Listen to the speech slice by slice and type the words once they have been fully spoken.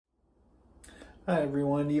Hi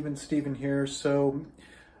everyone, Even Steven here. So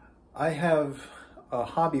I have a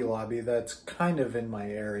Hobby Lobby that's kind of in my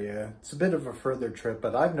area. It's a bit of a further trip,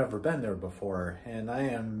 but I've never been there before, and I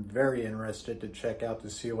am very interested to check out to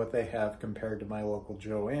see what they have compared to my local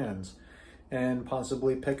Joann's and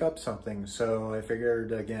possibly pick up something. So I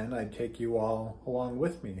figured again I'd take you all along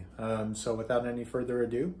with me. So without any further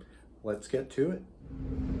ado, let's get to it.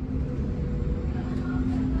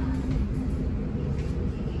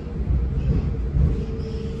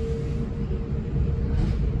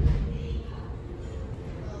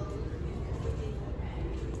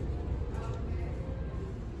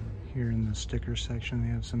 Here in the sticker section, they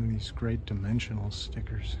have some of these great dimensional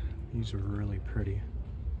stickers. These are really pretty.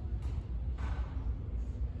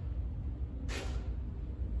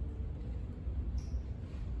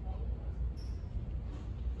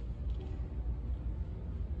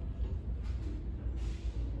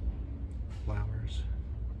 Flowers.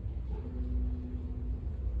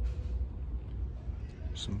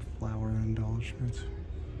 Some flower embellishments.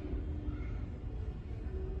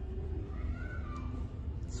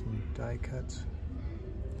 Some die cuts.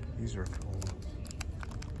 These are cool.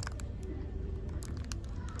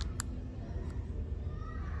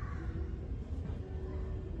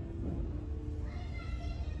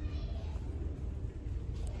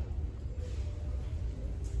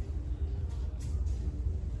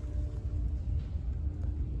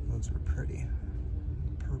 Those are pretty.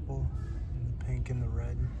 The purple, and the pink, and the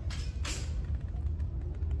red.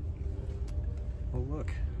 Oh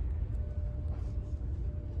look.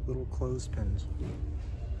 Little clothespins,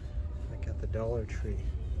 like at the Dollar Tree.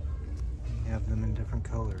 They have them in different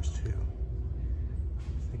colors too.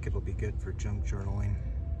 I think it'll be good for junk journaling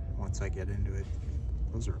once I get into it.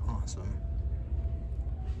 Those are awesome.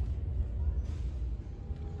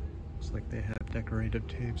 Looks like they have decorative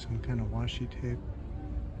tape, some kind of washi tape.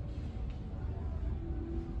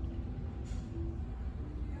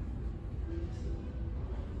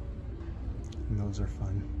 And those are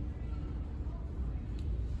fun.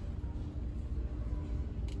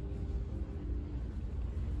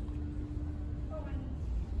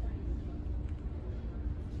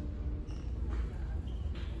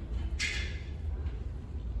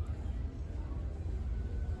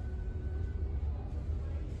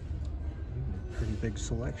 Pretty big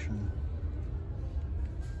selection.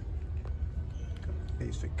 Got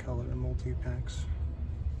basic color multi-packs.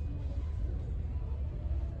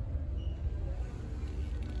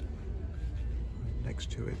 Next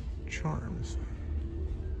to it, charms.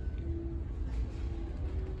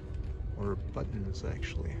 Or buttons,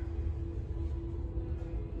 actually.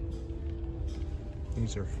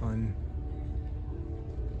 These are fun.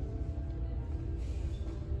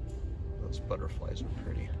 Those butterflies are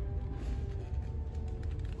pretty.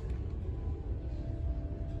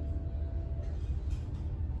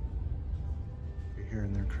 Here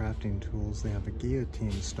in their crafting tools, they have a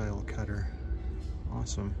guillotine style cutter.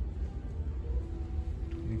 Awesome.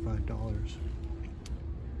 $25.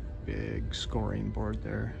 Big scoring board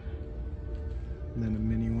there. And then a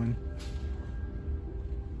mini one.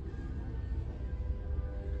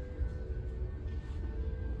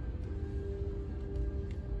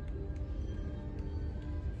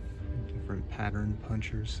 Different pattern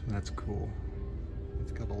punchers. That's cool.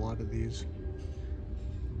 It's got a lot of these.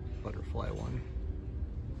 Butterfly one.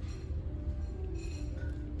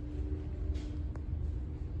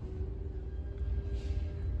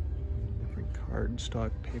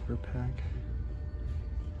 Cardstock paper pack.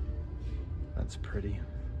 That's pretty.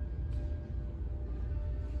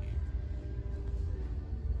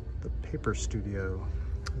 The Paper Studio.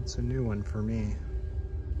 It's a new one for me.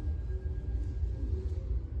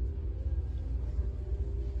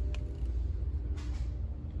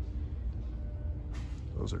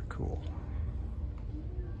 Those are cool.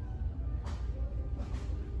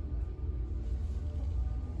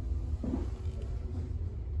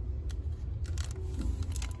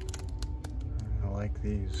 Like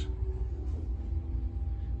these.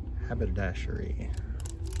 Haberdashery.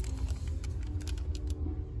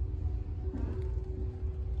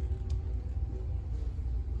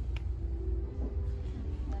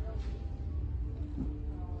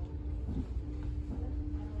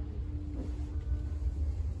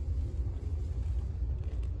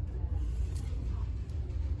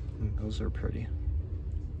 And those are pretty.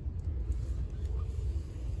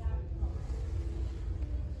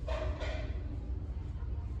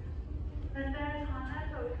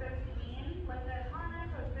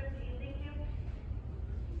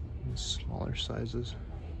 Smaller sizes.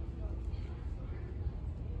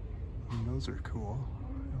 And those are cool.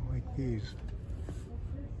 I like these.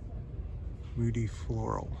 Moody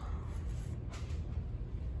Floral.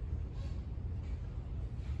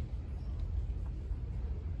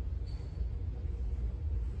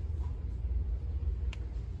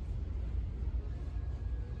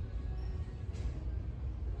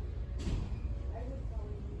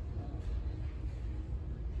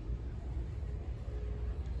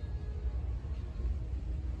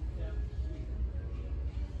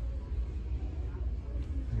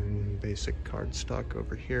 basic cardstock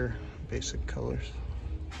over here, basic colors.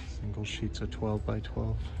 Single sheets of 12 by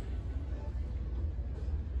 12.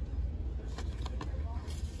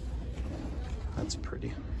 That's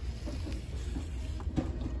pretty.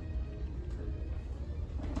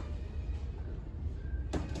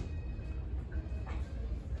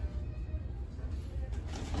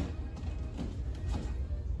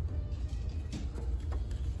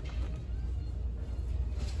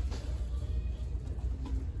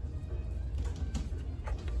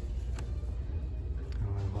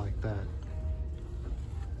 That.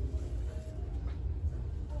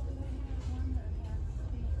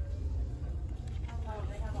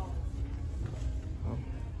 Oh,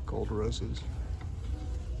 gold roses.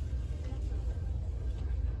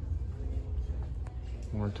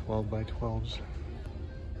 More 12 by 12s.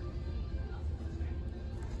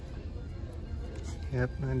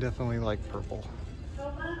 Yep, I definitely like purple.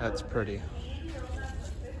 That's pretty.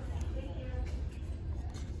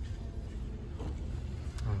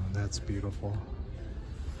 That's beautiful.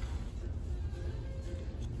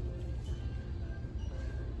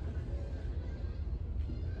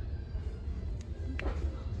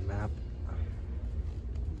 Map.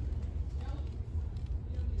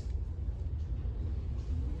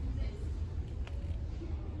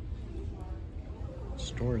 The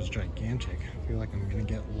store is gigantic. I feel like I'm gonna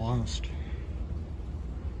get lost.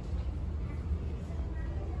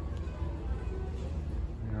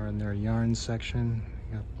 We are in their yarn section.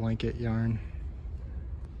 Got blanket yarn.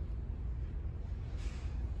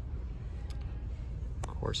 Of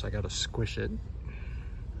course, I gotta squish it.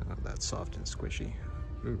 Oh, that's soft and squishy.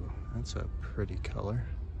 Ooh, that's a pretty color.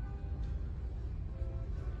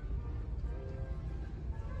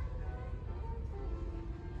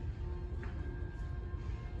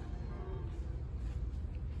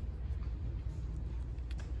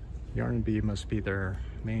 Yarn Bee must be their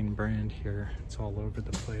main brand here. It's all over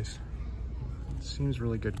the place. Seems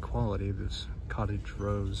really good quality, this cottage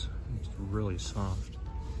rose. It's really soft.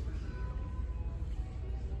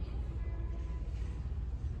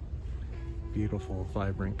 Beautiful,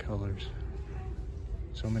 vibrant colors.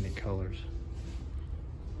 So many colors.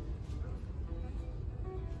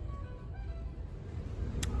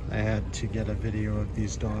 I had to get a video of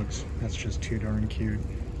these dogs. That's just too darn cute.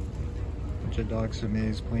 Bunch of dogs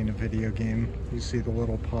amazed playing a video game. You see the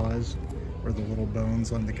little paws or the little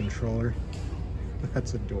bones on the controller.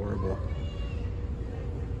 That's adorable.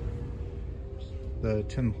 The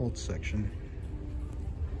Tim Holtz section.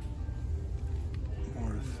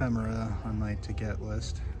 More ephemera on my to get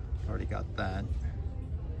list. Already got that.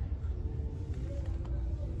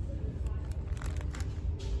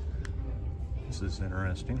 This is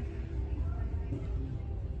interesting.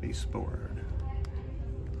 Baseboard.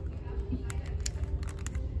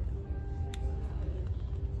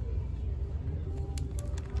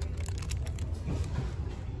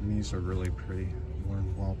 These are really pretty.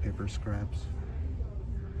 Worn wallpaper scraps.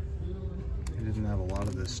 They didn't have a lot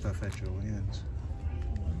of this stuff at Joann's.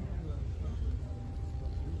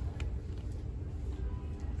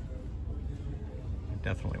 I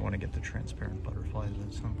definitely want to get the transparent butterflies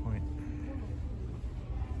at some point.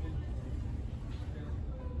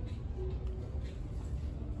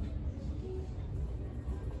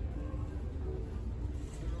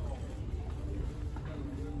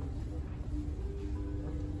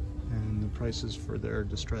 Prices for their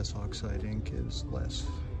Distress Oxide ink is less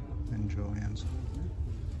than Joann's.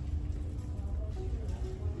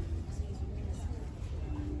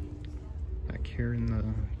 Back here in the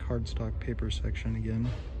cardstock paper section again,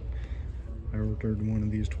 I ordered one of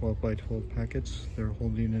these 12 by 12 packets. They're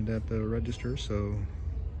holding it at the register, so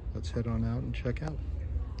let's head on out and check out.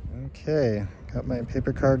 Okay, got my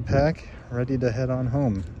paper card pack ready to head on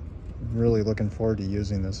home. I'm really looking forward to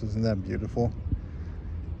using this. Isn't that beautiful?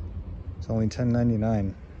 It's only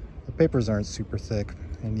 $10.99. The papers aren't super thick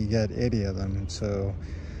and you get 80 of them, so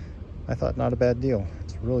I thought not a bad deal.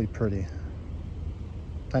 It's really pretty.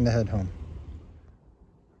 Time to head home.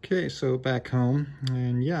 Okay, so back home,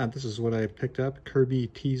 and yeah, this is what I picked up. Kirby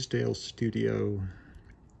Teasdale Studio.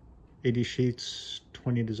 80 sheets,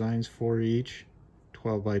 20 designs, 4 each,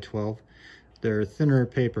 12 by 12. They're thinner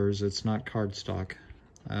papers, it's not cardstock.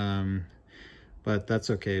 But that's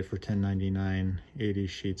okay for $10.99, 80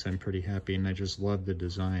 sheets. I'm pretty happy, and I just love the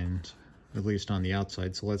designs, at least on the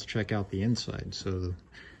outside. So let's check out the inside. So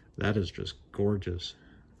that is just gorgeous.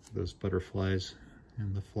 Those butterflies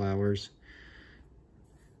and the flowers.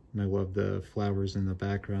 And I love the flowers in the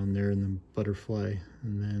background there and the butterfly.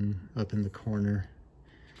 And then up in the corner,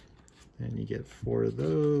 and you get 4 of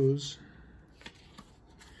those.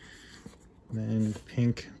 Then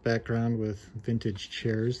pink background with vintage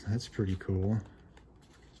chairs. That's pretty cool.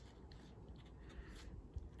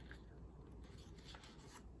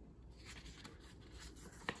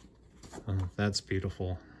 Oh, that's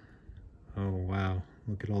beautiful. Oh, wow.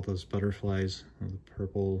 Look at all those butterflies. Oh, the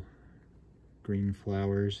purple, green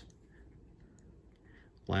flowers.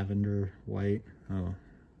 Lavender, white. Oh,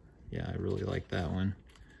 yeah, I really like that one.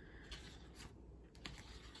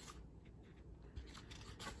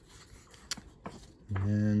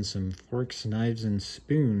 And some forks, knives, and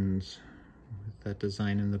spoons with that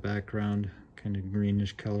design in the background. Kind of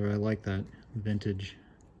greenish color. I like that. Vintage.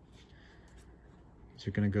 These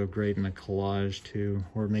are going to go great in a collage too,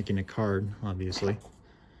 or making a card, obviously.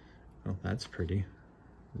 Oh, that's pretty.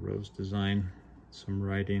 Rose design. Some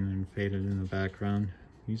writing and faded in the background.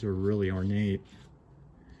 These are really ornate.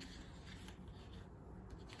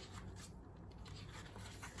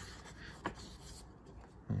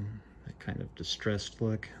 That kind of distressed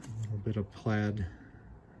look. A little bit of plaid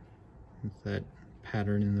with that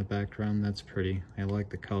pattern in the background. That's pretty. I like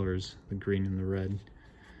the colors, the green and the red.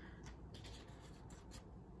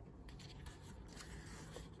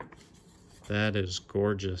 That is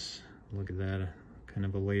gorgeous. Look at that. Kind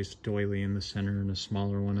of a lace doily in the center and a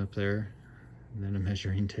smaller one up there. And then a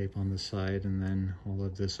measuring tape on the side, and then all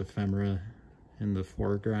of this ephemera in the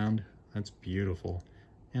foreground. That's beautiful.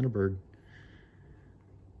 And a bird.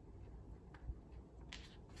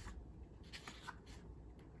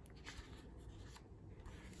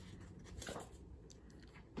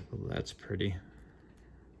 Oh, that's pretty.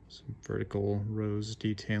 Some vertical rose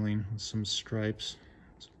detailing with some stripes,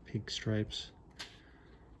 some pink stripes.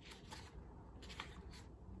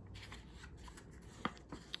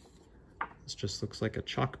 This just looks like a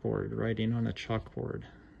chalkboard, writing on a chalkboard.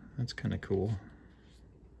 That's kind of cool.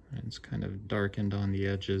 And it's kind of darkened on the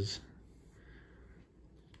edges.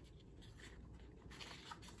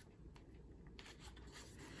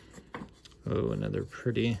 Oh, another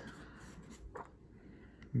pretty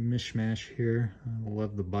mishmash here. I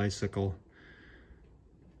love the bicycle.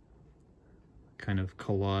 Kind of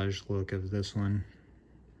collage look of this one.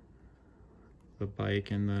 The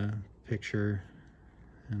bike in the picture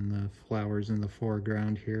and the flowers in the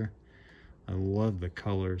foreground here. I love the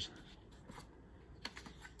colors.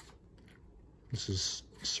 This is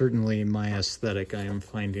certainly my aesthetic I am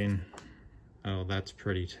finding. Oh, that's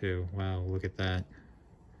pretty too. Wow, look at that.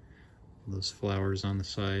 Those flowers on the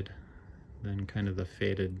side. Then kind of the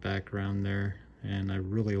faded background there. And I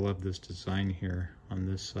really love this design here on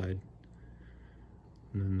this side.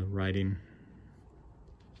 And then the writing.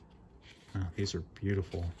 Oh, these are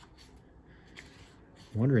beautiful.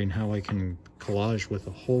 Wondering how I can collage with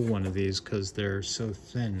a whole one of these because they're so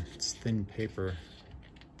thin. It's thin paper.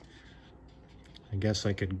 I guess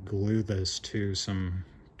I could glue this to some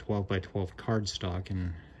 12 by 12 cardstock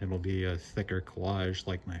and it'll be a thicker collage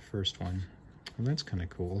like my first one. Well, that's kind of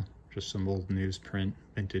cool. Just some old newsprint,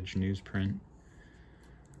 vintage newsprint.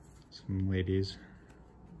 Some ladies.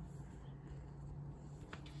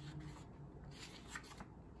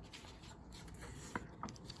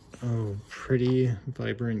 Oh, pretty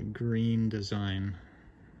vibrant green design.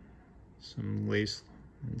 Some lace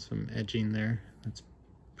and some edging there. That's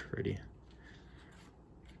pretty.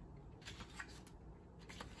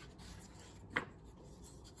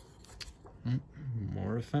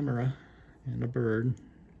 More ephemera and a bird.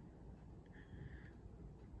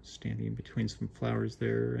 Standing between some flowers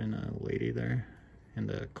there and a lady there.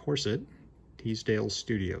 And a corset, Teasdale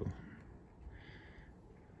Studio.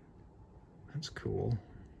 That's cool.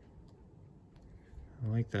 I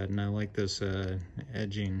like that, and I like this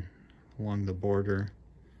edging along the border.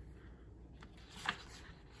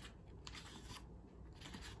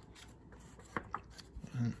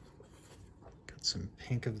 Got some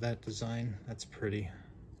pink of that design. That's pretty.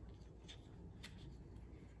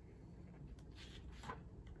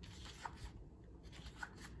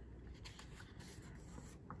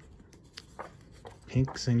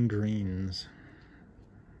 Pinks and greens.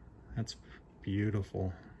 That's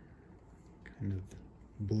beautiful. Kind of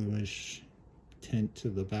bluish tint to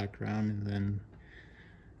the background, and then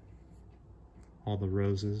all the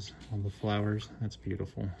roses, all the flowers. That's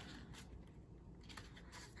beautiful.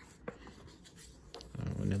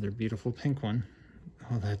 Oh, another beautiful pink one.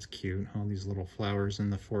 Oh, that's cute. All these little flowers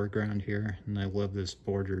in the foreground here, and I love this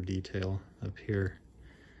border detail up here.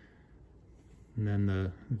 And then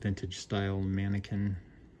the vintage style mannequin,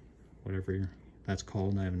 whatever that's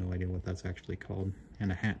called. I have no idea what that's actually called.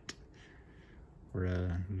 And a hat. Or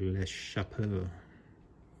a le chapeau.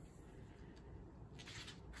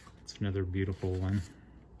 It's another beautiful one.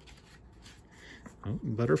 Oh,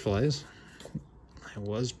 butterflies. I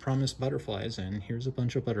was promised butterflies, and here's a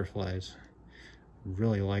bunch of butterflies.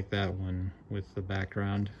 Really like that one with the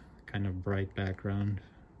background, kind of bright background,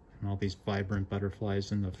 and all these vibrant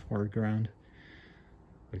butterflies in the foreground.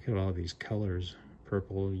 Look at all these colors: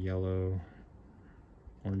 purple, yellow,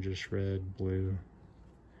 orangish red, blue.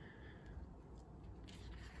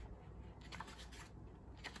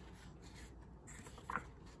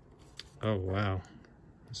 Oh wow,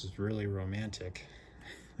 this is really romantic.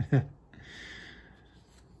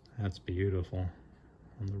 That's beautiful.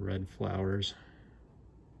 And the red flowers,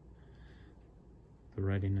 the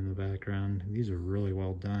writing in the background. These are really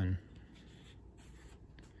well done.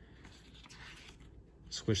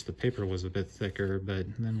 Just wish the paper was a bit thicker, but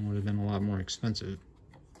then it would have been a lot more expensive.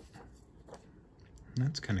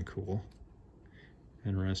 That's kind of cool.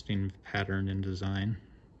 Interesting pattern and design.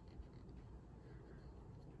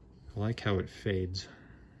 I like how it fades.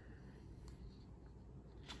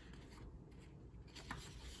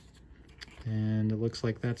 And it looks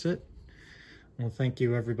like that's it. Well, thank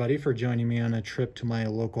you everybody for joining me on a trip to my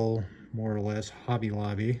local, more or less, Hobby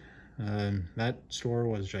Lobby. That store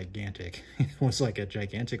was gigantic. It was like a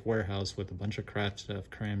gigantic warehouse with a bunch of craft stuff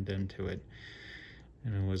crammed into it.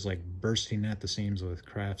 And it was like bursting at the seams with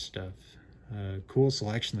craft stuff. Cool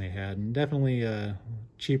selection they had, and definitely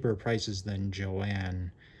cheaper prices than Joann.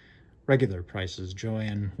 Regular prices.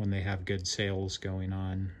 Joann, when they have good sales going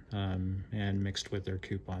on, and mixed with their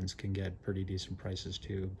coupons, can get pretty decent prices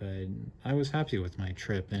too. But I was happy with my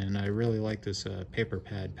trip, and I really like this paper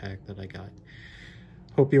pad pack that I got.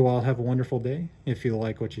 Hope you all have a wonderful day. If you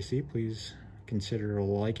like what you see, please consider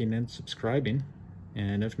liking and subscribing.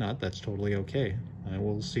 And if not, that's totally okay. I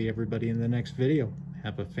will see everybody in the next video.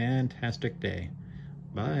 Have a fantastic day.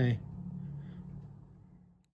 Bye.